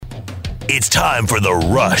It's time for The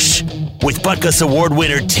Rush with Butkus Award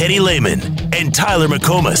winner Teddy Lehman and Tyler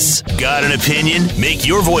McComas. Got an opinion? Make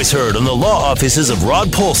your voice heard on the law offices of Rod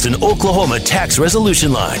Polston, Oklahoma Tax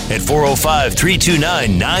Resolution Line at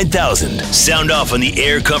 405-329-9000. Sound off on the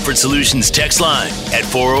Air Comfort Solutions text line at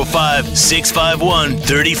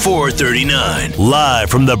 405-651-3439. Live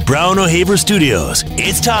from the Brown O'Haver Studios,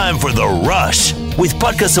 it's time for The Rush with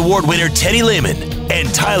Butkus Award winner Teddy Lehman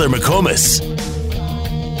and Tyler McComas.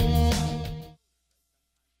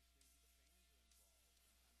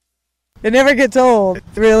 It never gets old.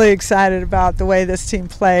 Really excited about the way this team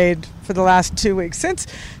played for the last 2 weeks. Since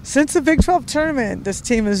the Big 12 tournament, this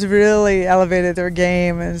team has really elevated their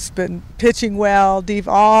game and has been pitching well.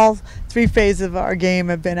 All three phases of our game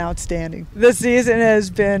have been outstanding. This season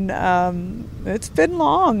has been, it's been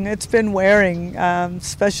long. It's been wearing,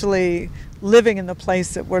 especially living in the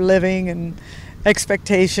place that we're living and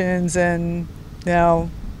expectations and,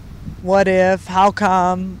 what if, how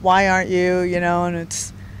come, why aren't you, and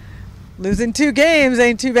it's, losing 2 games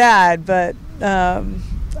ain't too bad, but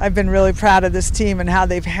I've been really proud of this team and how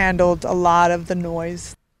they've handled a lot of the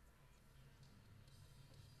noise.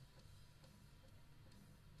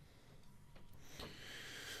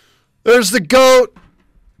 There's the GOAT,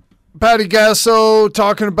 Patty Gasso,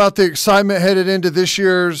 talking about the excitement headed into this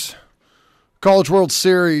year's College World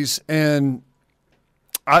Series, and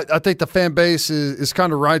I think the fan base is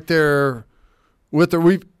kind of right there with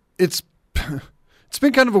her. It's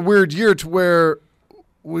been kind of a weird year to where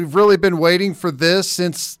we've really been waiting for this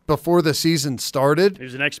since before the season started.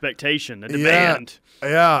 There's an expectation, a demand.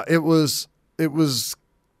 Yeah, it was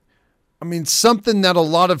something that a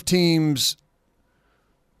lot of teams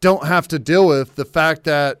don't have to deal with, the fact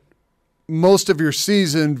that most of your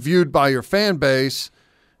season viewed by your fan base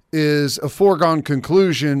is a foregone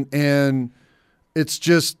conclusion, and it's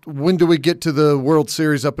just, when do we get to the World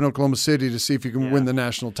Series up in Oklahoma City to see if you can win the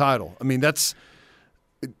national title? I mean, that's –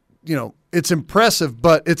 it's impressive,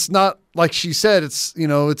 but it's not, like she said, it's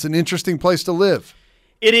an interesting place to live.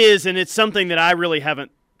 It is, and it's something that I really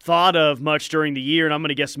haven't thought of much during the year, and I'm going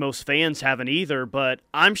to guess most fans haven't either, but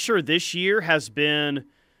I'm sure this year has been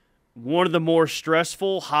one of the more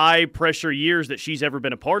stressful, high-pressure years that she's ever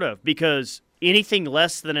been a part of, because anything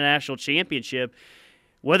less than a national championship,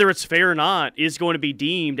 whether it's fair or not, is going to be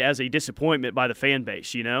deemed as a disappointment by the fan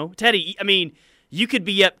base, Teddy, you could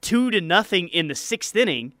be up 2-0 in the 6th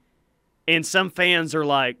inning, and some fans are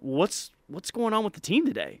like, what's going on with the team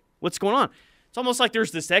today? What's going on? It's almost like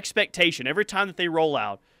there's this expectation every time that they roll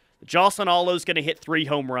out. Jocelyn Allo's going to hit 3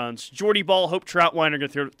 home runs. Jordy Ball, Hope Troutwine are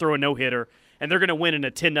going to throw a no-hitter, and they're going to win in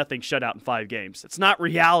a 10-0 shutout in 5 games. It's not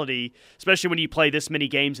reality, especially when you play this many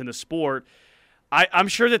games in the sport. I'm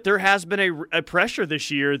sure that there has been a pressure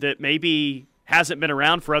this year that maybe hasn't been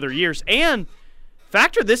around for other years. And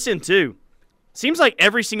factor this in, too. Seems like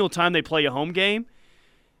every single time they play a home game,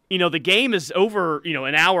 the game is over,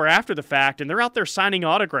 an hour after the fact, and they're out there signing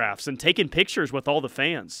autographs and taking pictures with all the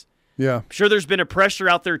fans. Yeah. I'm sure there's been a pressure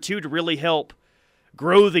out there, too, to really help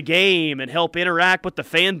grow the game and help interact with the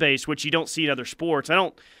fan base, which you don't see in other sports. I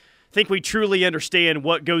don't think we truly understand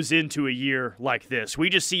what goes into a year like this. We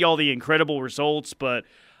just see all the incredible results, but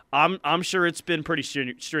I'm sure it's been pretty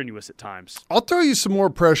strenuous at times. I'll throw you some more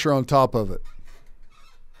pressure on top of it.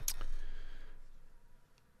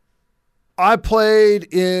 I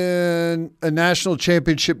played in a national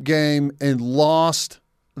championship game and lost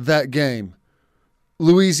that game.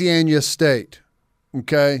 Louisiana State,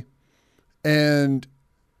 okay? And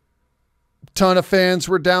a ton of fans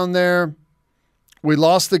were down there. We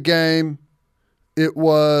lost the game. It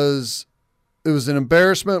was an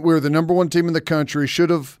embarrassment. We were the number 1 team in the country. Should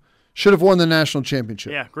have won the national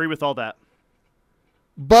championship. Yeah, agree with all that.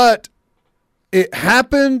 But it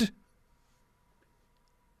happened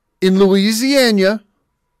in Louisiana,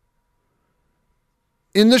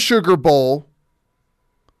 in the Sugar Bowl,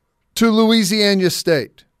 to Louisiana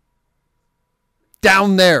State.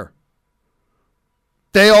 Down there.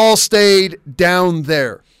 They all stayed down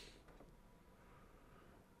there.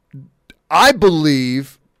 I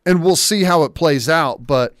believe, and we'll see how it plays out,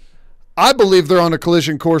 but I believe they're on a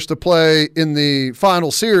collision course to play in the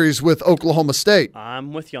final series with Oklahoma State.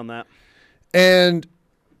 I'm with you on that. And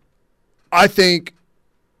I think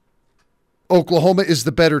Oklahoma is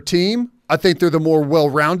the better team. I think they're the more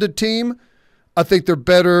well-rounded team. I think they're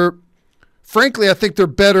better. Frankly, I think they're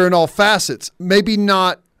better in all facets. Maybe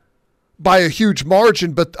not by a huge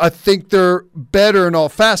margin, but I think they're better in all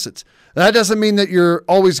facets. That doesn't mean that you're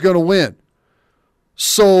always going to win.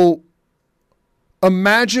 So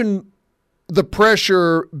imagine the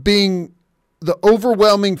pressure being the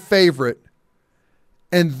overwhelming favorite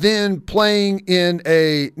and then playing in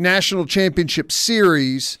a national championship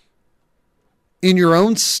series in your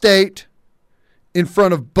own state in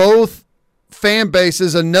front of both fan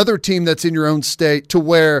bases, another team that's in your own state, to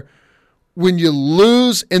where when you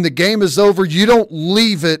lose and the game is over, you don't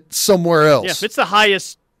leave it somewhere else. Yeah, it's the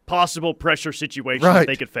highest possible pressure situation that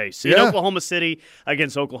they could face. In Oklahoma City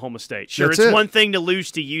against Oklahoma State. Sure, That's it's one thing to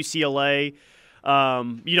lose to UCLA.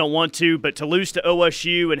 You don't want to, but to lose to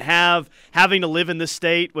OSU and having to live in this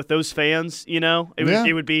state with those fans,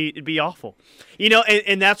 it'd be awful.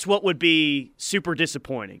 And that's what would be super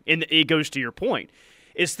disappointing. And it goes to your point.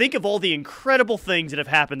 Is think of all the incredible things that have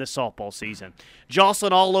happened this softball season.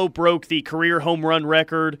 Jocelyn Allo broke the career home run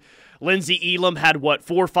record. Lindsey Elam had, 4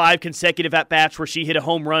 or 5 consecutive at-bats where she hit a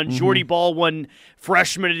home run. Jordy Ball won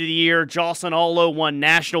Freshman of the Year. Jocelyn Allo won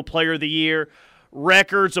National Player of the Year.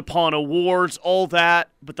 Records upon awards, all that.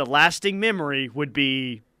 But the lasting memory would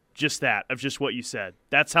be just that, of just what you said.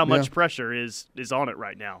 That's how much pressure is on it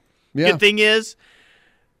right now. Yeah. Good thing is,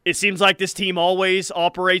 it seems like this team always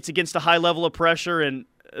operates against a high level of pressure, and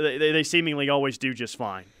they seemingly always do just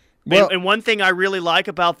fine. Well, and one thing I really like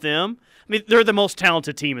about them, I mean, they're the most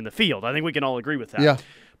talented team in the field. I think we can all agree with that. Yeah.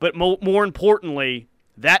 But more importantly,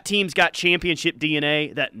 that team's got championship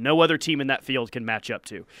DNA that no other team in that field can match up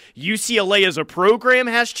to. UCLA as a program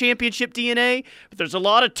has championship DNA, but there's a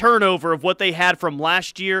lot of turnover of what they had from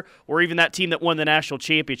last year or even that team that won the national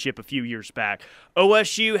championship a few years back.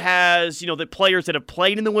 OSU has, the players that have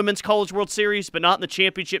played in the Women's College World Series but not in the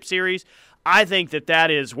championship series. I think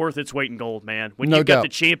that is worth its weight in gold, man, when you've got the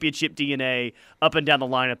championship DNA up and down the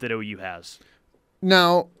lineup that OU has.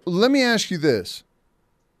 Now, let me ask you this.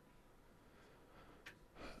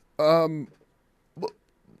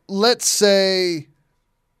 Let's say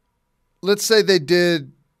they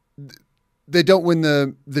don't win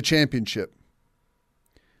the championship.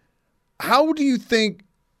 How do you think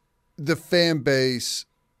the fan base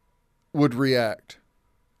would react?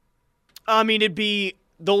 I mean,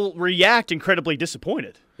 they'll react incredibly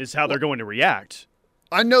disappointed is how they're going to react.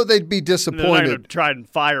 I know they'd be disappointed. They're not going to try and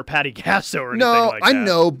fire Patty Gasso or anything like that. No, I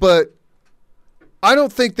know, but I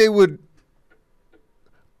don't think they would.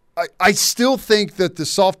 I still think that the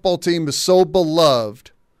softball team is so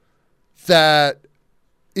beloved that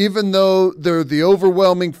even though they're the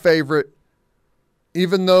overwhelming favorite,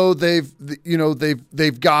 even though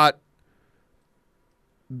they've got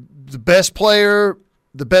the best player,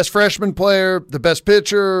 the best freshman player, the best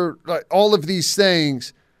pitcher, like all of these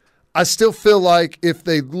things, I still feel like if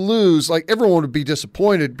they lose, like everyone would be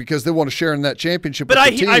disappointed because they want to share in that championship with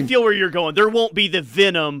the team. I feel where you're going. There won't be the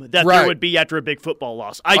venom that there would be after a big football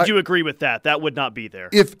loss. I do agree with that. That would not be there.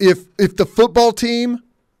 If the football team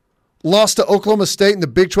lost to Oklahoma State in the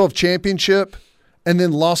Big 12 championship and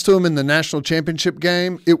then lost to them in the national championship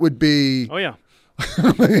game, it would be. Oh yeah.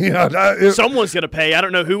 Someone's going to pay. I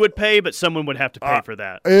don't know who would pay, but someone would have to pay for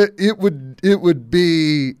that. It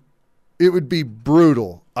would be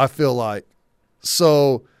brutal, I feel like.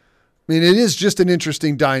 So, I mean, it is just an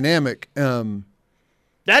interesting dynamic.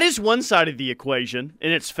 That is one side of the equation,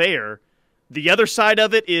 and it's fair. The other side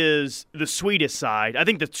of it is the sweetest side. I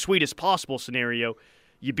think the sweetest possible scenario,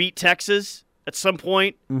 you beat Texas at some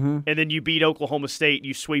point, and then you beat Oklahoma State,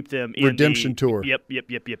 you sweep them in redemption tour. Yep.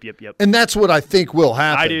 And that's what I think will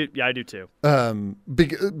happen. I do too.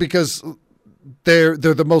 Because they're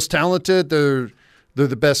the most talented. They're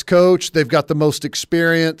the best coach. They've got the most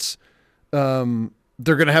experience. They're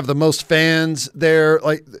going to have the most fans there.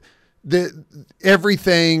 Like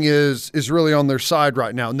everything is really on their side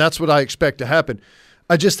right now, and that's what I expect to happen.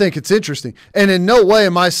 I just think it's interesting, and in no way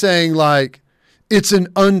am I saying like it's an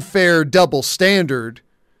unfair double standard.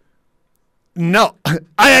 No, I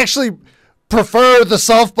actually prefer the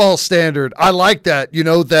softball standard. I like that.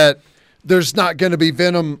 That there's not going to be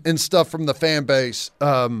venom and stuff from the fan base.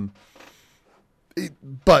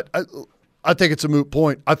 But I think it's a moot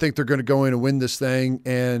point. I think they're going to go in and win this thing,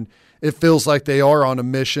 and it feels like they are on a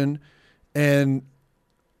mission. And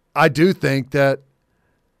I do think that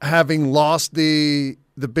having lost the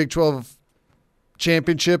Big 12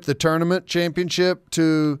 championship, the tournament championship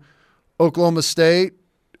to Oklahoma State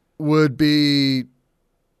would be,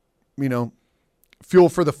 fuel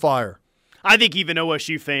for the fire. I think even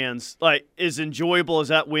OSU fans, like as enjoyable as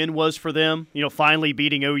that win was for them, finally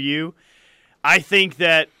beating OU, I think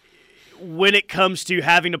that when it comes to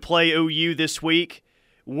having to play OU this week,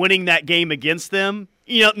 winning that game against them,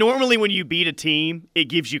 normally when you beat a team, it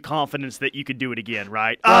gives you confidence that you could do it again,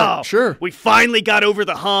 right? Oh, sure. We finally got over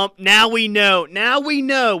the hump. Now we know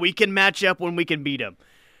we can match up when we can beat them.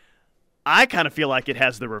 I kind of feel like it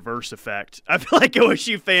has the reverse effect. I feel like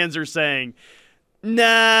OSU fans are saying,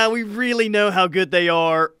 Nah, we really know how good they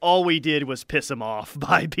are. All we did was piss them off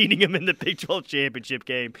by beating them in the Big 12 championship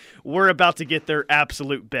game. We're about to get their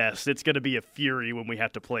absolute best. It's going to be a fury when we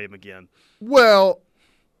have to play them again. Well,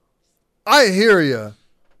 I hear you.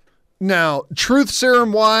 Now, truth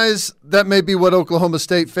serum-wise, that may be what Oklahoma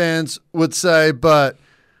State fans would say, but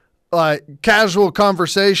like casual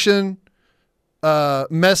conversation,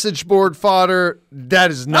 message board fodder, that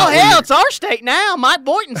is not. Oh, hell, it's our state now. Mike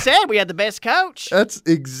Boynton said we had the best coach. That's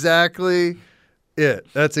exactly it.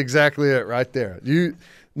 That's exactly it right there.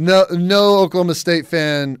 No Oklahoma State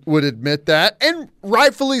fan would admit that, and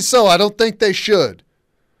rightfully so. I don't think they should,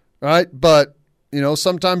 right? But,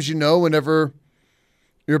 sometimes whenever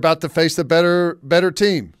you're about to face the better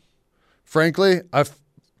team. Frankly,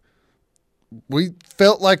 we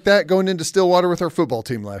felt like that going into Stillwater with our football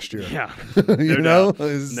team last year. Yeah. No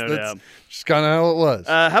That's just kind of how it was.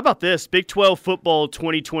 How about this? Big 12 football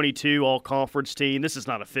 2022 all-conference team. This is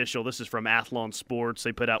not official. This is from Athlon Sports.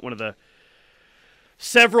 They put out one of the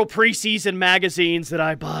several preseason magazines that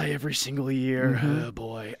I buy every single year. Mm-hmm. Oh,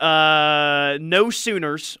 boy. No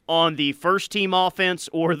Sooners on the first-team offense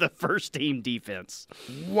or the first-team defense.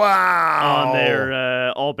 Wow. On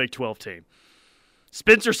their all Big 12 team.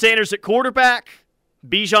 Spencer Sanders at quarterback,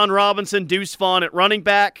 Bijan Robinson, Deuce Vaughn at running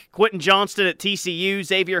back, Quentin Johnston at TCU,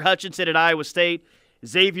 Xavier Hutchinson at Iowa State,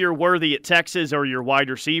 Xavier Worthy at Texas are your wide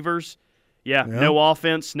receivers. Yeah, no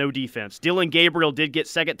offense, no defense. Dylan Gabriel did get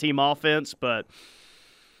second-team offense, but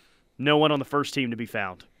no one on the first team to be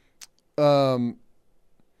found. Now,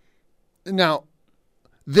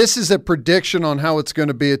 this is a prediction on how it's going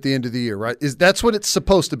to be at the end of the year, right? That's what it's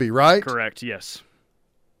supposed to be, right? Correct, yes.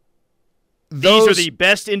 These are the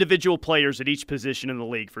best individual players at each position in the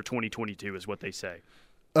league for 2022 is what they say.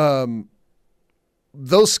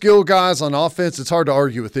 Those skill guys on offense, it's hard to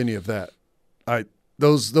argue with any of that.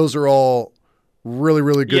 Those are all really,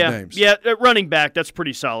 really good names. Yeah, at running back, that's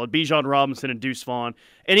pretty solid. Bijan Robinson and Deuce Vaughn.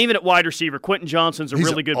 And even at wide receiver, Quentin Johnston's He's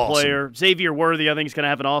really good awesome player. Xavier Worthy, I think, is going to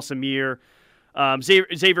have an awesome year.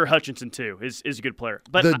 Xavier Hutchinson, too, is a good player.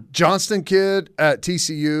 But the Johnston kid at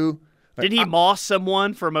TCU – did he moss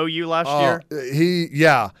someone from OU last year?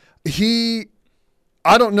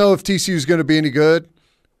 I don't know if TCU is going to be any good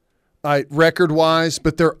record-wise,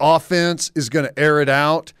 but their offense is going to air it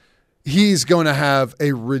out. He's going to have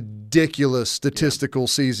a ridiculous statistical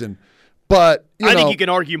season. But I think you can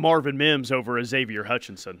argue Marvin Mims over a Xavier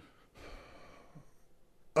Hutchinson.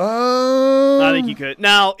 I think you could.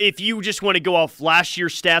 Now, if you just want to go off last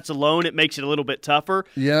year's stats alone, it makes it a little bit tougher.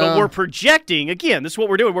 Yeah. But we're projecting, again, this is what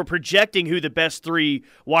we're doing. We're projecting who the best three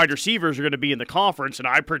wide receivers are going to be in the conference, and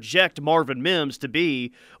I project Marvin Mims to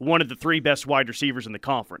be one of the three best wide receivers in the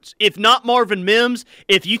conference. If not Marvin Mims,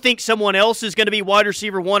 if you think someone else is going to be wide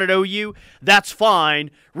receiver one at OU, that's fine.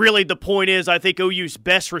 Really, the point is I think OU's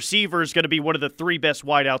best receiver is going to be one of the three best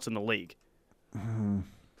wideouts in the league. Mm-hmm.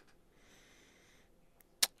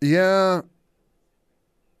 Yeah.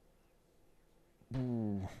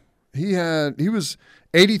 He was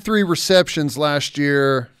 83 receptions last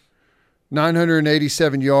year,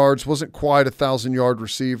 987 yards, wasn't quite a 1,000-yard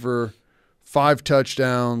receiver, 5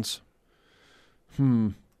 touchdowns.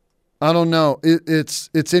 I don't know. It's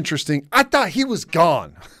interesting. I thought he was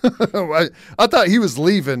gone. I thought he was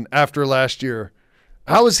leaving after last year.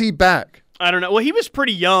 How is he back? I don't know. Well, he was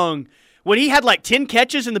pretty young. When he had like 10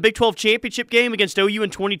 catches in the Big 12 championship game against OU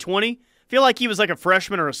in 2020, I feel like he was like a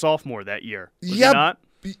freshman or a sophomore that year. Was he not?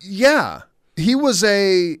 Yeah. He was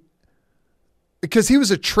because he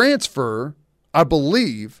was a transfer, I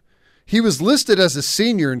believe. He was listed as a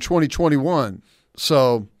senior in 2021.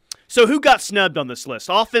 So who got snubbed on this list?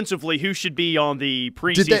 Offensively, who should be on the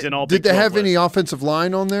preseason All Big 12 Did they have list? any offensive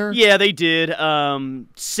line on there? Yeah, they did.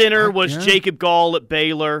 Center was Jacob Gall at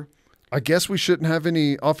Baylor. I guess we shouldn't have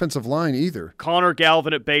any offensive line either. Connor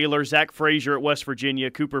Galvin at Baylor, Zach Frazier at West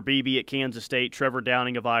Virginia, Cooper Beebe at Kansas State, Trevor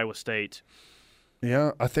Downing of Iowa State.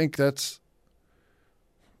 Yeah, I think that's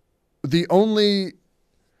the only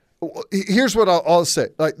 – here's what I'll say.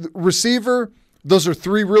 Like, receiver, those are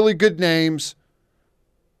 3 really good names.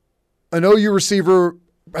 An OU receiver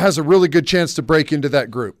has a really good chance to break into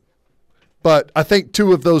that group. But I think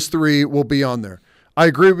 2 of those 3 will be on there. I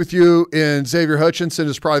agree with you, and Xavier Hutchinson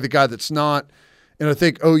is probably the guy that's not. And I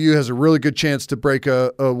think OU has a really good chance to break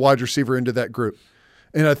a wide receiver into that group.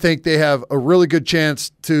 And I think they have a really good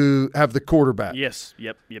chance to have the quarterback. Yes.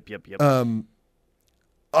 Yep.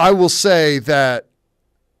 I will say that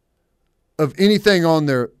of anything on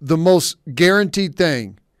there, the most guaranteed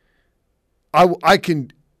thing, I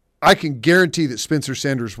can guarantee that Spencer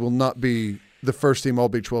Sanders will not be the first team All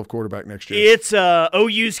Big 12 quarterback next year. It's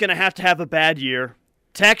OU's going to have a bad year.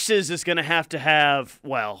 Texas is going to have,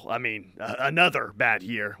 another bad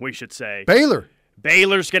year, we should say.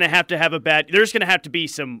 Baylor's going to have a bad – there's going to have to be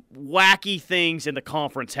some wacky things in the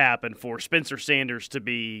conference happen for Spencer Sanders to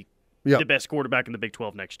be the best quarterback in the Big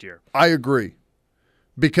 12 next year. I agree.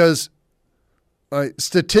 Because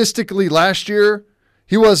statistically last year,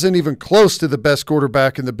 he wasn't even close to the best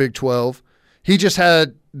quarterback in the Big 12. He just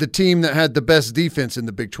had the team that had the best defense in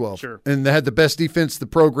the Big 12. Sure. And they had the best defense the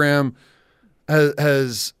program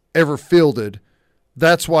has ever fielded.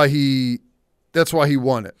 That's why he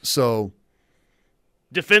won it. So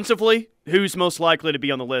defensively, who's most likely to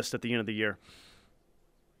be on the list at the end of the year?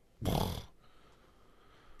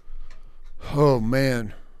 Oh,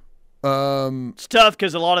 man. It's tough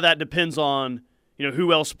because a lot of that depends on,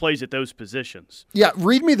 who else plays at those positions. Yeah,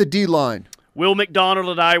 read me the D-line. Will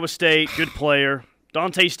McDonald at Iowa State, good player.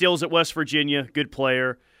 Dante Stills at West Virginia, good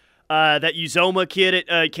player. That Uzoma kid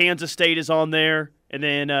at Kansas State is on there. And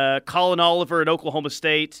then Colin Oliver at Oklahoma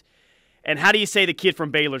State. And how do you say the kid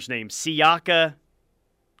from Baylor's name? Siaka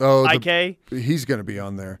Ike? He's going to be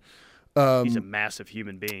on there. He's a massive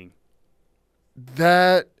human being.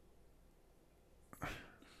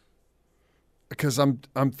 Because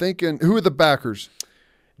I'm thinking, who are the backers?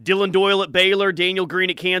 Dylan Doyle at Baylor, Daniel Green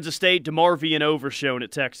at Kansas State, DeMarvion Overshone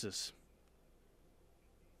at Texas.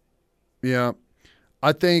 Yeah.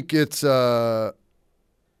 I think it's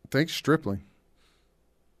Stripling.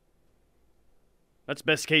 That's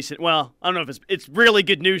best case. Well, I don't know if it's really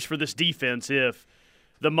good news for this defense if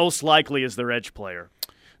the most likely is their edge player.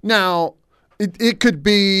 Now, it could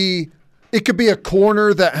be a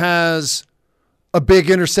corner that has a big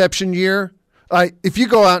interception year. If you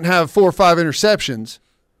go out and have 4 or 5 interceptions,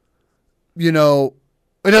 it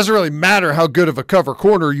doesn't really matter how good of a cover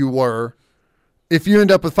corner you were. If you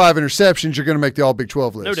end up with 5 interceptions, you're going to make the All Big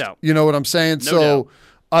 12 list. No doubt. You know what I'm saying? No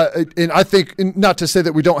doubt. And I think, not to say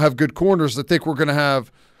that we don't have good corners, I think we're going to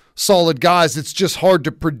have solid guys. It's just hard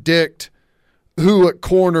to predict who at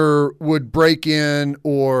corner would break in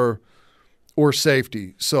or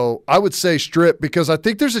safety. So I would say Strip, because I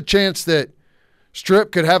think there's a chance that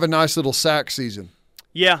Strip could have a nice little sack season.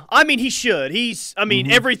 Yeah, he should.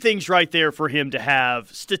 Everything's right there for him to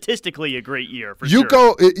have statistically a great year. You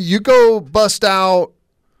go bust out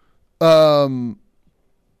a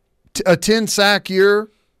 10 sack year.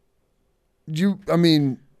 You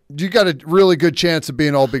got a really good chance of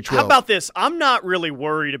being all Big 12. How about this? I'm not really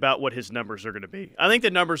worried about what his numbers are going to be. I think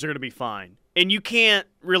the numbers are going to be fine. And you can't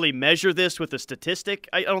really measure this with a statistic,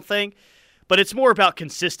 I don't think. But it's more about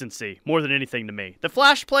consistency more than anything to me. The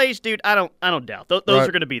flash plays, dude, I don't doubt. Those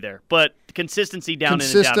are going to be there. But consistency down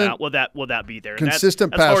in and down out, will that be there?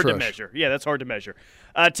 Consistent that's pass hard rush. to measure. Yeah, that's hard to measure.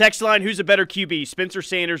 Text line, who's a better QB, Spencer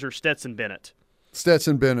Sanders or Stetson Bennett?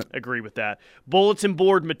 Stetson Bennett. Agree with that. Bulletin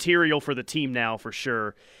board material for the team now for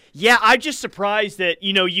sure. Yeah, I'm just surprised that,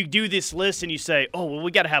 you do this list and you say, oh, well,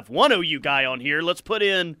 we got to have one OU guy on here. Let's put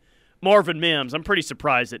in Marvin Mims. I'm pretty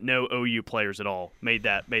surprised that no OU players at all made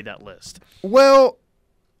that list. Well,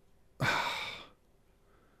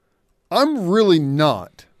 I'm really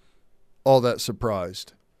not all that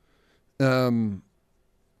surprised. Because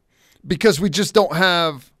we just don't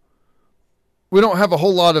have a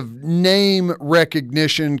whole lot of name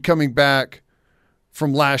recognition coming back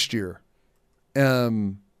from last year.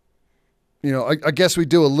 I guess we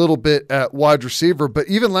do a little bit at wide receiver, but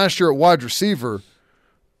even last year at wide receiver,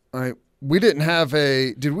 we didn't have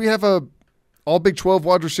did we have a all Big 12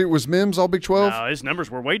 wide receiver? Was Mims all Big 12? No, his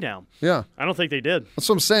numbers were way down. Yeah. I don't think they did. That's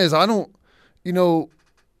what I'm saying is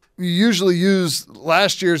we usually use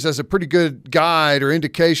last year's as a pretty good guide or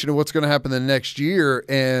indication of what's going to happen the next year.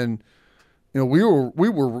 And, we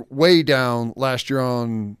were way down last year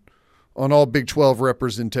on all Big 12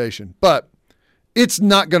 representation. But it's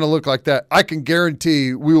not going to look like that. I can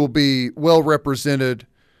guarantee we will be well represented.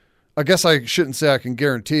 I guess I shouldn't say I can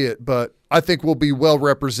guarantee it, but I think we'll be well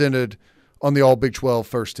represented on the All Big 12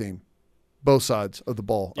 first team, both sides of the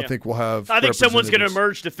ball. Yeah. I think we'll have. I think someone's going to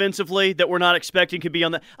emerge defensively that we're not expecting could be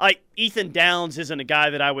on the. Ethan Downs isn't a guy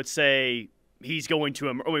that I would say he's going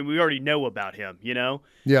to. We already know about him,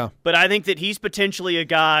 Yeah. But I think that he's potentially a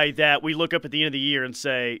guy that we look up at the end of the year and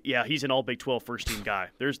say, yeah, he's an All Big 12 first team guy.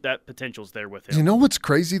 There's that potential's there with him. You know what's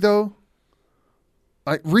crazy though?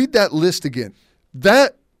 I read that list again.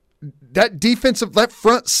 That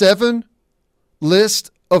front 7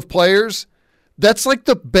 list of players, that's like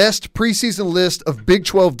the best preseason list of Big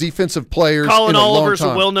 12 defensive players Colin in a Oliver's long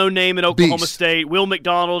time. a well-known name in Oklahoma Beast. State. Will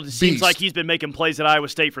McDonald seems Beast. like he's been making plays at Iowa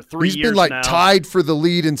State for 3 years now. He's been like tied for the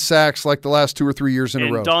lead in sacks like the last 2 or 3 years in a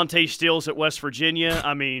row. And Dante Stills at West Virginia.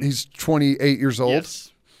 He's 28 years old.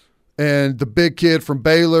 Yes. And the big kid from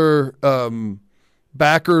Baylor,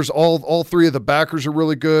 backers. All three of the backers are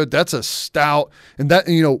really good. That's a stout, and that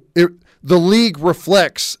the league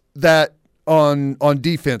reflects that on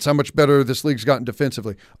defense. How much better this league's gotten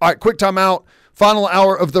defensively. All right, quick timeout. Final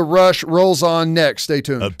hour of the Rush rolls on next. Stay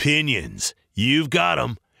tuned. Opinions, you've got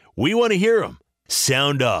them. We want to hear them.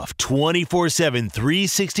 Sound off 24/7,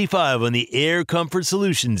 365 on the Air Comfort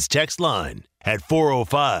Solutions text line at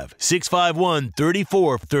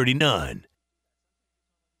 405-651-3439.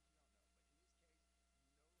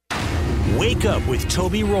 Wake up with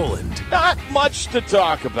Toby Rowland. Not much to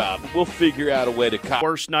talk about. We'll figure out a way to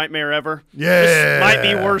Worst nightmare ever. Yeah. This might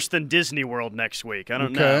be worse than Disney World next week. I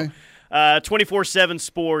don't know. 24/7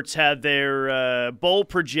 Sports had their bowl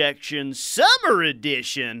projection summer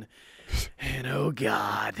edition. And, oh,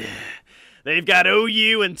 God, they've got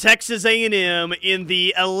OU and Texas A&M in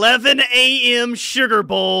the 11 a.m. Sugar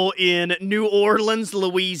Bowl in New Orleans,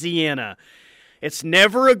 Louisiana. It's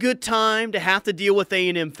never a good time to have to deal with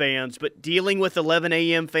A&M fans, but dealing with 11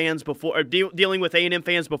 a.m. fans dealing with A&M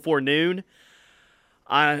fans before noon,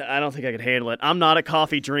 I don't think I could handle it. I'm not a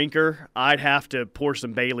coffee drinker. I'd have to pour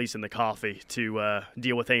some Baileys in the coffee to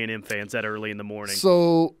deal with A&M fans that early in the morning.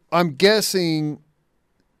 So I'm guessing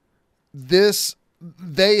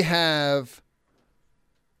they have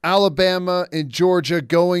Alabama and Georgia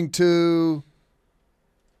going to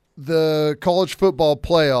the college football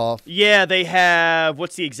playoff. Yeah, they have –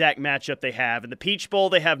 what's the exact matchup they have? In the Peach Bowl,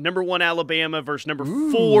 they have number 1 Alabama versus number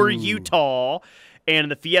 4 Utah. And in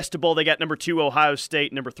the Fiesta Bowl, they got number 2 Ohio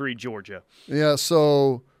State, number 3 Georgia. Yeah,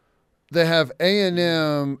 so they have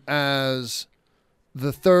A&M as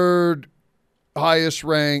the third highest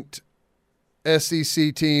ranked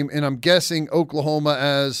SEC team, and I'm guessing Oklahoma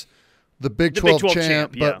as the Big 12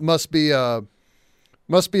 champ, yeah. but must be a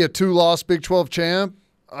 2-loss Big 12 champ,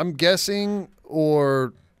 I'm guessing,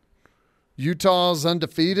 or Utah's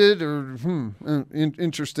undefeated, or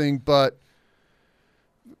interesting. But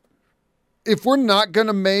if we're not going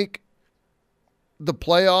to make the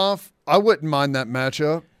playoff, I wouldn't mind that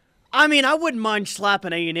matchup. I mean, I wouldn't mind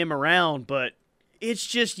slapping A&M around, but it's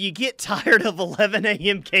just you get tired of 11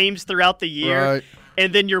 a.m. games throughout the year, Right.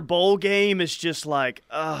 And then your bowl game is just like,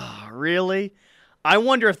 oh, really? I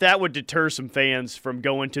wonder if that would deter some fans from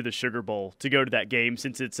going to the Sugar Bowl to go to that game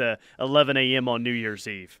since it's 11 a.m. on New Year's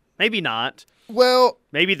Eve. Maybe not. Well,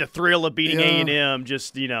 Maybe the thrill of beating Yeah. A&M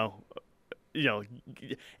just,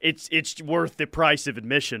 it's worth the price of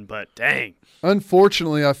admission, but dang.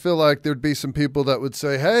 unfortunately, I feel like there'd be some people that would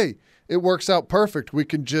say, hey, it works out perfect. We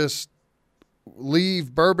can just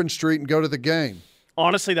leave Bourbon Street and go to the game.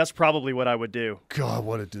 Honestly, that's probably what I would do. God,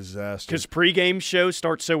 what a disaster. Because pregame shows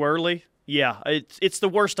start so early. Yeah, it's the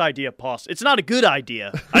worst idea possible. It's not a good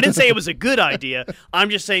idea. I didn't say it was a good idea. I'm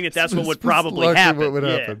just saying that's what would probably Likely happen. What would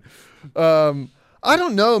Yeah. happen. I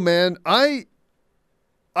don't know, man. I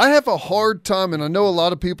have a hard time, and I know a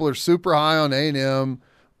lot of people are super high on A&M,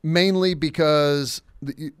 mainly because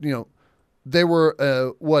they were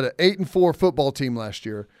an 8-4 football team last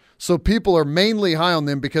year. So people are mainly high on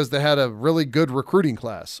them because they had a really good recruiting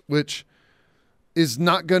class, which is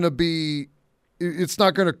not going to be. It's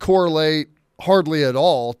not going to correlate hardly at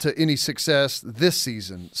all to any success this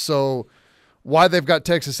season. So why they've got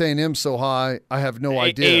Texas A&M so high, I have no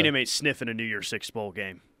idea. A&M ain't sniffing a New Year's Six bowl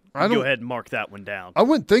game. I Go don't- ahead and mark that one down. I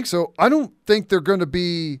wouldn't think so. I don't think they're going to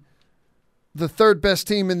be the third best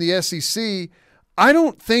team in the SEC. I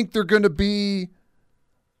don't think they're going to be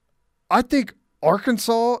 – I think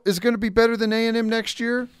Arkansas is going to be better than A&M next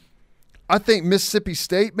year. I think Mississippi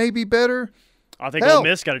State may be better. I think Hell. Ole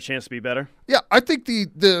Miss got a chance to be better. Yeah, I think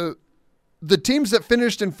the teams that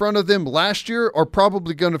finished in front of them last year are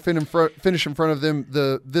probably going to finish in front of them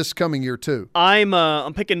this coming year too.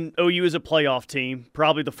 I'm picking OU as a playoff team,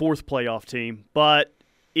 probably the 4th playoff team. But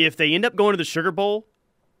if they end up going to the Sugar Bowl,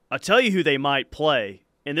 I'll tell you who they might play,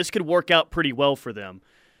 and this could work out pretty well for them.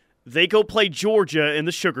 They go play Georgia in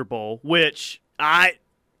the Sugar Bowl, which I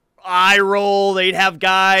roll. They'd have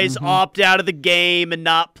guys opt out of the game and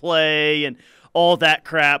not play and all that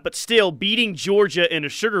crap. But still, beating Georgia in a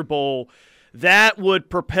Sugar Bowl, that would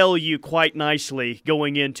propel you quite nicely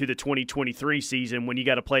going into the 2023 season when you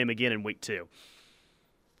got to play them again in week 2.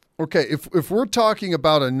 Okay, if we're talking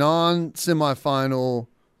about a non-semifinal,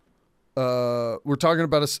 we're talking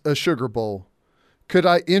about a Sugar Bowl, could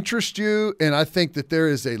I interest you, and I think that there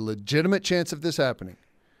is a legitimate chance of this happening,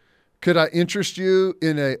 could I interest you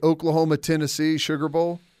in a Oklahoma-Tennessee Sugar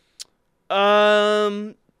Bowl?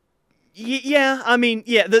 Yeah, I mean,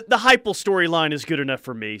 yeah, the Heupel storyline is good enough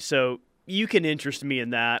for me, so you can interest me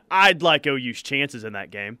in that. I'd like OU's chances in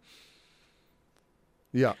that game.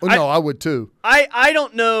 Yeah. Oh, no, I would too. I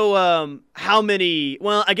don't know how many.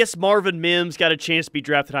 Well, I guess Marvin Mims got a chance to be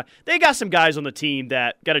drafted high. They got some guys on the team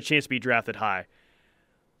that got a chance to be drafted high.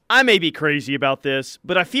 I may be crazy about this,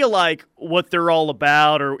 but I feel like what they're all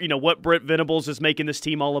about, or what Brent Venables is making this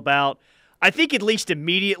team all about, I think at least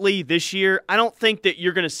immediately this year, I don't think that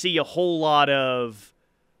you're going to see a whole lot of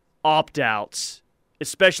opt-outs,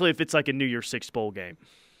 especially if it's like a New Year's Six bowl game.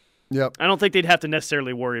 Yep. I don't think they'd have to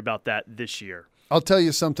necessarily worry about that this year. I'll tell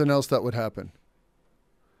you something else that would happen.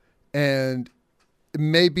 And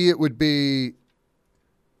maybe it would be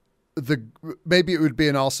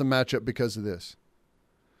an awesome matchup because of this.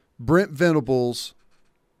 Brent Venables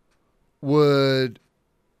would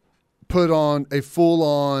put on a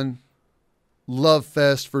full-on love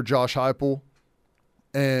fest for Josh Heupel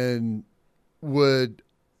and would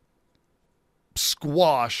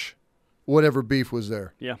squash whatever beef was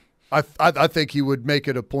there. Yeah. I think he would make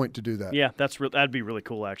it a point to do that. Yeah, that'd be really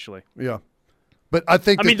cool, actually. Yeah. But I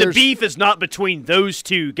think the beef is not between those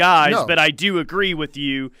two guys, No. but I do agree with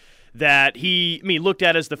you that he looked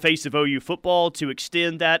at as the face of OU football to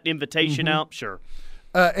extend that invitation out. Sure.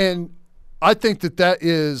 And I think that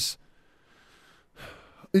is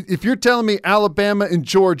 – if you're telling me Alabama and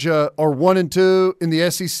Georgia are 1-2 in the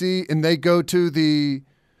SEC and they go to the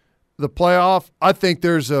playoff, I think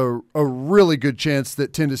there's a really good chance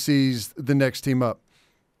that Tennessee's the next team up.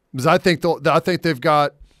 Because I think they've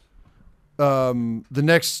got the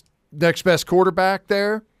next best quarterback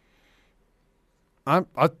there. I'm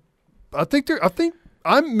a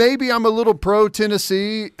little pro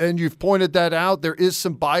Tennessee, and you've pointed that out. There is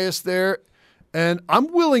some bias there, and I'm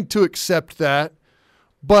willing to accept that.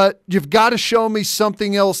 But you've got to show me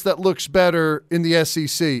something else that looks better in the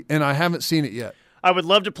SEC, and I haven't seen it yet. I would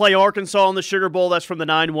love to play Arkansas in the Sugar Bowl. That's from the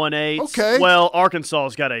 918. Okay. Well,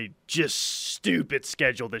 Arkansas's got a just stupid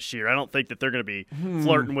schedule this year. I don't think that they're going to be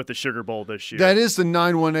flirting with the Sugar Bowl this year. That is the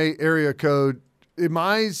 918 area code. Am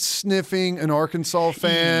I sniffing an Arkansas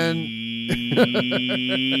fan?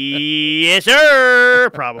 Yes,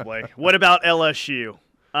 sir. Probably. What about LSU?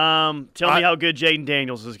 Tell me how good Jaden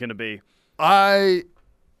Daniels is going to be. I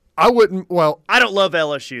wouldn't. Well, I don't love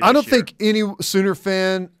LSU. I don't think any Sooner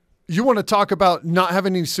fan. You want to talk about not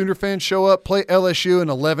having any Sooner fans show up? Play LSU in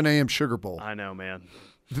 11 a.m. Sugar Bowl. I know, man.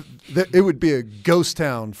 It would be a ghost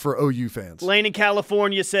town for OU fans. Lane in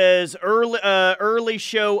California says early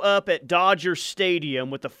show up at Dodger Stadium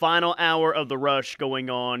with the final hour of the rush going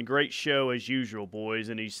on. Great show as usual, boys.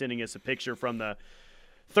 And he's sending us a picture from the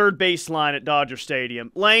third baseline at Dodger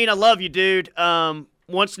Stadium. Lane, I love you, dude.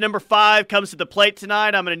 Once number 5 comes to the plate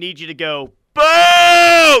tonight, I'm going to need you to go,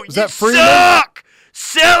 boo! Is that you suck!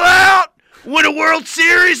 Sell out! Win a World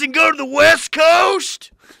Series and go to the West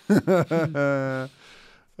Coast? Man,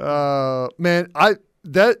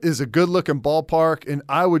 that is a good-looking ballpark, and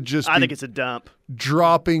I would just I think it's a dump.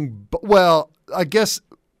 Dropping – well, I guess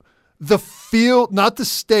the field – not the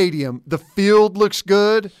stadium. The field looks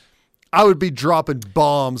good. I would be dropping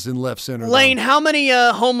bombs in left center. Lane, how many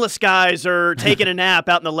homeless guys are taking a nap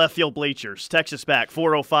out in the left field bleachers? Text us back,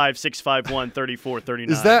 405-651-3439.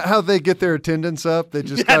 Is that how they get their attendance up? They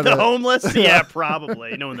just the homeless? Yeah,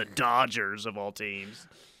 probably. Knowing the Dodgers of all teams.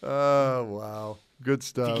 Oh, wow. Good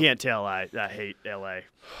stuff. You can't tell I hate L.A.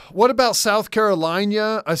 What about South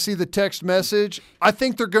Carolina? I see the text message. I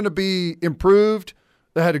think they're going to be improved.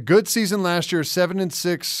 They had a good season last year,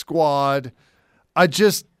 7-6 squad. I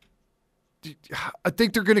think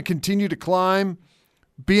they're going to continue to climb.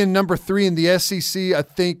 Being number 3 in the SEC, I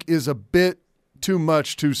think, is a bit too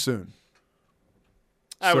much too soon.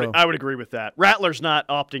 I would agree with that. Rattler's not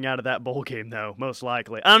opting out of that bowl game, though, most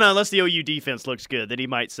likely. I don't know, unless the OU defense looks good, that he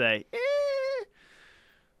might say,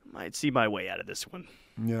 might see my way out of this one.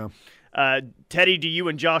 Yeah. Teddy, do you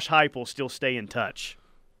and Josh Heupel still stay in touch?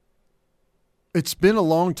 It's been a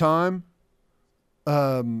long time.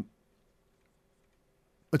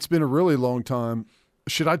 It's been a really long time.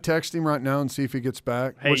 Should I text him right now and see if he gets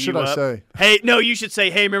back? Hey, what should I say? Hey, no, you should say,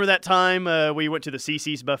 hey, remember that time we went to the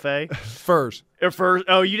CC's buffet? First. First.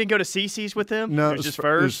 Oh, you didn't go to CC's with him? No, it was just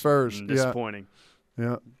first? It was first, disappointing.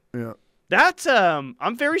 Yeah. That's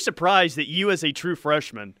I'm very surprised that you, as a true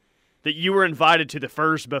freshman, that you were invited to the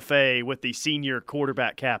first buffet with the senior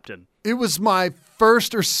quarterback captain. It was my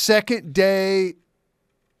first or second day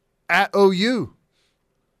at OU.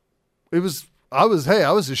 I was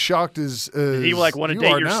as shocked as Did he want to date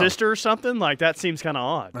your now. sister or something? Like, that seems kind of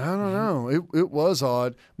odd. I don't know. It was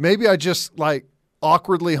odd. Maybe I just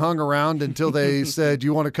awkwardly hung around until they said,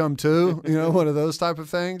 "You want to come too?" One of those type of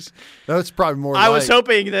things. That's probably more. I was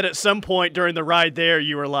hoping that at some point during the ride there,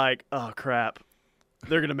 you were like, "Oh crap,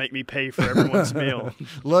 They're going to make me pay for everyone's meal.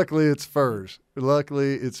 Luckily, it's Furs.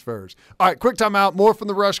 All right, quick timeout. More from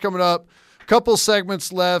The Rush coming up. Couple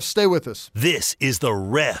segments left. Stay with us. This is the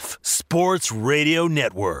Ref Sports Radio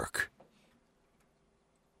Network.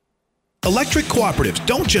 Electric cooperatives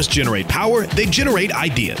don't just generate power, they generate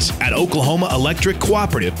ideas. At Oklahoma Electric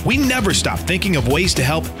Cooperative, we never stop thinking of ways to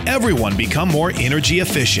help everyone become more energy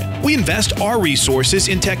efficient. We invest our resources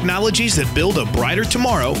in technologies that build a brighter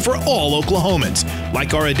tomorrow for all Oklahomans,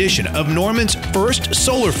 like our addition of Norman's first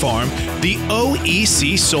solar farm, the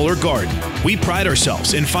OEC Solar Garden. We pride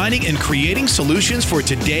ourselves in finding and creating solutions for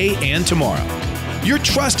today and tomorrow. Your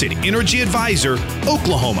trusted energy advisor,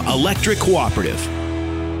 Oklahoma Electric Cooperative.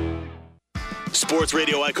 Sports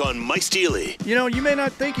radio icon Mike Steely. You know, you may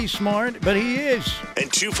not think he's smart, but he is. And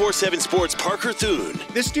 247 Sports Parker Thune.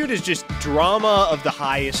 This dude is just drama of the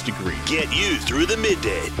highest degree. Get you through the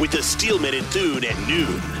midday with the Steelman and Thune at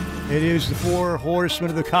noon. It is the four horsemen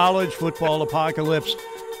of the college football apocalypse.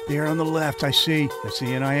 There on the left, I see. That's the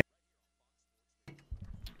NIL.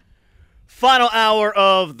 Final hour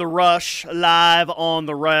of The Rush live on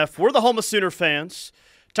the Ref. We're the home of Sooner fans.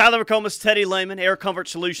 Tyler McComas, Teddy Lehman, Air Comfort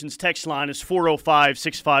Solutions text line is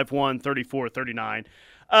 405-651-3439.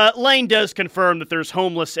 Lane does confirm that there's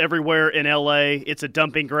homeless everywhere in L.A. It's a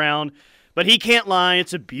dumping ground, but he can't lie.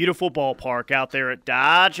 It's a beautiful ballpark out there at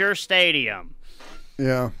Dodger Stadium.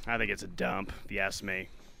 Yeah. I think it's a dump, if you ask me.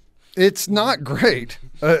 It's not great.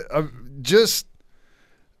 Just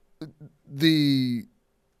the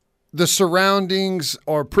surroundings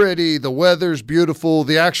are pretty. The weather's beautiful.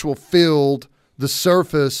 The actual field, the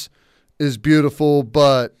surface is beautiful,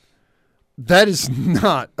 but that is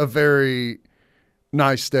not a very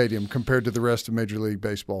nice stadium compared to the rest of Major League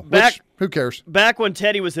Baseball. Which, who cares? Back when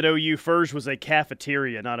Teddy was at OU, Furs was a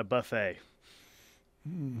cafeteria, not a buffet.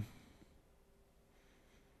 You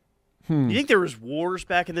think there was wars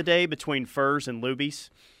back in the day between Furs and Luby's?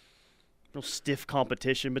 Real stiff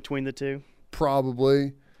competition between the two?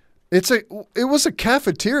 Probably. It was a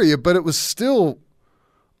cafeteria, but it was still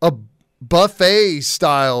a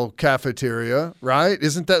buffet-style cafeteria, right?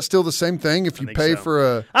 Isn't that still the same thing if you pay for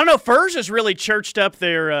a... I don't know. Furs has really churched up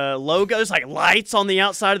their logos, like lights on the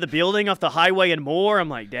outside of the building off the highway and more. I'm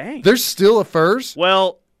like, dang. There's still a Furs?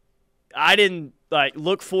 Well, I didn't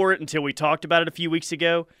look for it until we talked about it a few weeks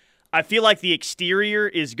ago. I feel like the exterior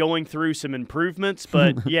is going through some improvements,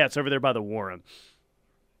 but, yeah, it's over there by the Warren.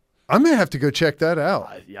 I may have to go check that out.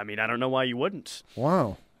 I mean, I don't know why you wouldn't.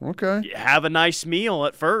 Wow. Okay. You have a nice meal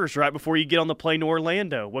at Furs right before you get on the plane to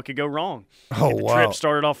Orlando. What could go wrong? Oh, get the wow. trip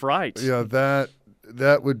started off right. Yeah, that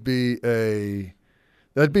would be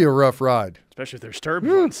that'd be a rough ride. Especially if there's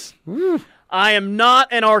turbulence. I am not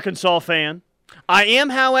an Arkansas fan. I am,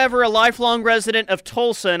 however, a lifelong resident of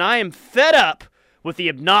Tulsa, and I am fed up with the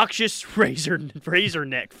obnoxious Razor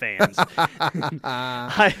Neck fans.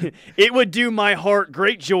 It would do my heart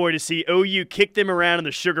great joy to see OU kick them around in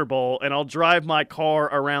the Sugar Bowl, and I'll drive my car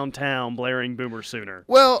around town blaring Boomer Sooner.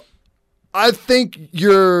 Well, I think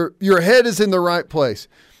your head is in the right place.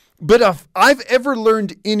 But if I've ever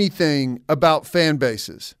learned anything about fan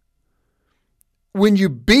bases, when you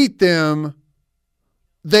beat them,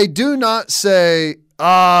 they do not say,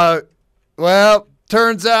 well,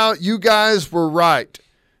 turns out you guys were right.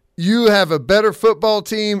 You have a better football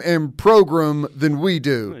team and program than we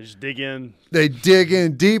do. They just dig in. They dig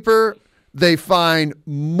in deeper. They find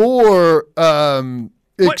more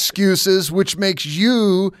excuses, which makes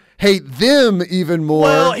you hate them even more.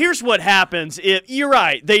 Well, here's what happens. You're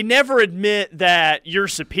right. They never admit that you're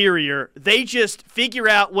superior. They just figure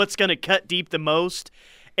out what's going to cut deep the most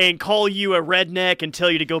and call you a redneck and tell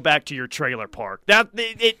you to go back to your trailer park.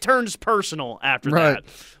 It turns personal after that.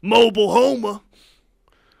 Mobile Homer.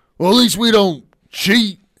 Well, at least we don't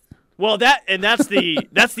cheat. Well, that's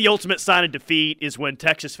the ultimate sign of defeat is when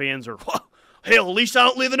Texas fans are, hell, at least I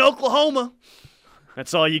don't live in Oklahoma.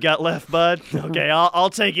 That's all you got left, bud? Okay, I'll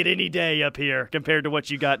take it any day up here compared to what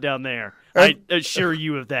you got down there. I assure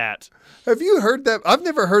you of that. Have you heard that? I've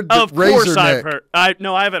never heard the Of course razor I've neck. heard. I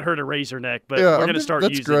haven't heard a razor neck, but we're going to start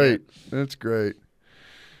using it. That's great.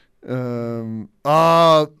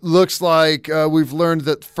 Looks like we've learned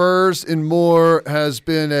that Furs and More has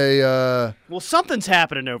been a well, something's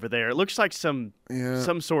happening over there. It looks like some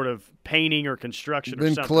sort of painting or construction or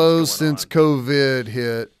been something. closed since COVID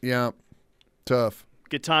hit. Yeah, tough.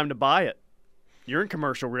 Good time to buy it. You're in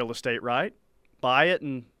commercial real estate, right? Buy it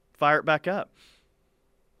and fire it back up.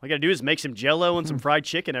 All you got to do is make some Jell-O and some fried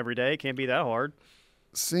chicken every day. It can't be that hard.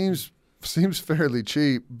 Seems fairly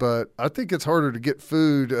cheap, but I think it's harder to get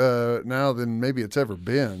food now than maybe it's ever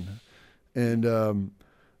been. And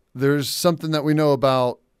there's something that we know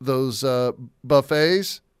about those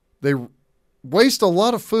buffets, they waste a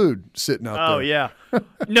lot of food sitting out there. Oh, yeah.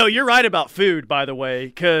 No, you're right about food, by the way,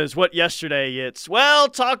 because yesterday it's,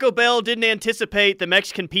 Taco Bell didn't anticipate the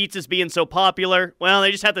Mexican pizzas being so popular. Well,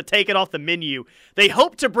 they just have to take it off the menu. They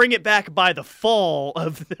hope to bring it back by the fall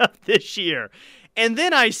of this year. And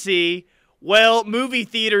then I see, movie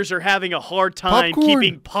theaters are having a hard time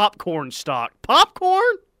keeping popcorn stock.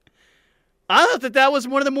 Popcorn? I thought that was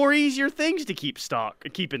one of the more easier things to keep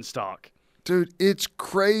in stock. Dude, it's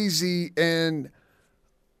crazy, and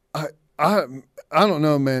I don't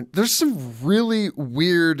know, man. There's some really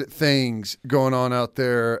weird things going on out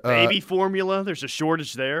there. Baby formula, there's a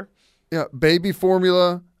shortage there. Yeah, baby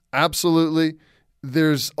formula, absolutely.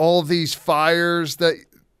 There's all these fires that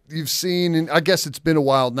you've seen, and I guess it's been a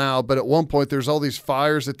while now, but at one point there's all these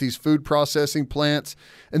fires at these food processing plants.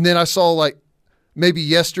 And then I saw, maybe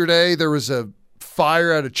yesterday there was a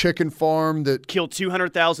fire at a chicken farm that killed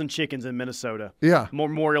 200,000 chickens in Minnesota. Yeah.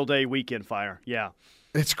 Memorial Day weekend fire. Yeah.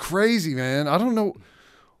 It's crazy, man. I don't know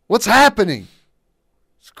what's happening.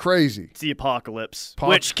 It's crazy. It's the apocalypse.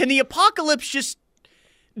 Which, can the apocalypse just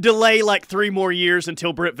delay 3 more years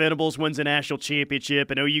until Brent Venables wins a national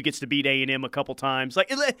championship and OU gets to beat A&M a couple times?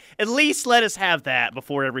 At least let us have that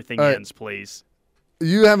before everything ends, please.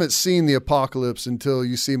 You haven't seen the apocalypse until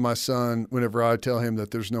you see my son whenever I tell him that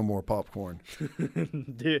there's no more popcorn.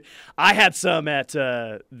 Dude, I had some at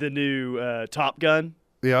the new Top Gun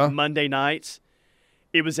Monday nights.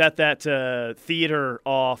 It was at that theater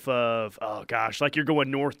off of, you're going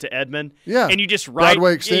north to Edmond. Yeah. And you just write.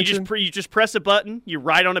 Broadway Extension. You just press a button, you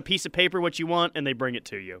write on a piece of paper what you want, and they bring it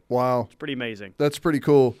to you. Wow. It's pretty amazing. That's pretty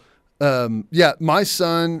cool. My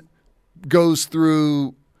son goes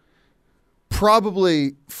through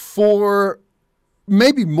probably 4,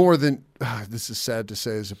 maybe more than, this is sad to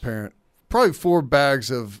say as a parent, probably 4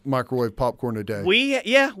 bags of microwave popcorn a day.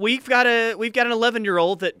 We've got an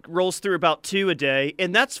 11-year-old that rolls through about 2 a day,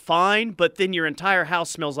 and that's fine, but then your entire house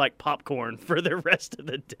smells like popcorn for the rest of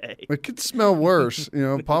the day. It could smell worse.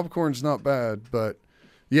 Popcorn's not bad, but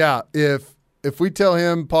yeah, if we tell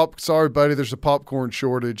him, sorry buddy, there's a popcorn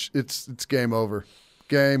shortage, it's game over.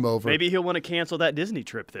 Game over. Maybe he'll want to cancel that Disney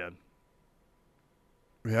trip then.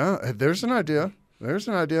 Yeah, there's an idea. All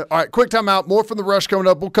right, quick timeout. More from The Rush coming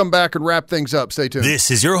up. We'll come back and wrap things up. Stay tuned.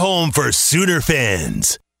 This is your home for Sooner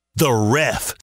fans. The Ref.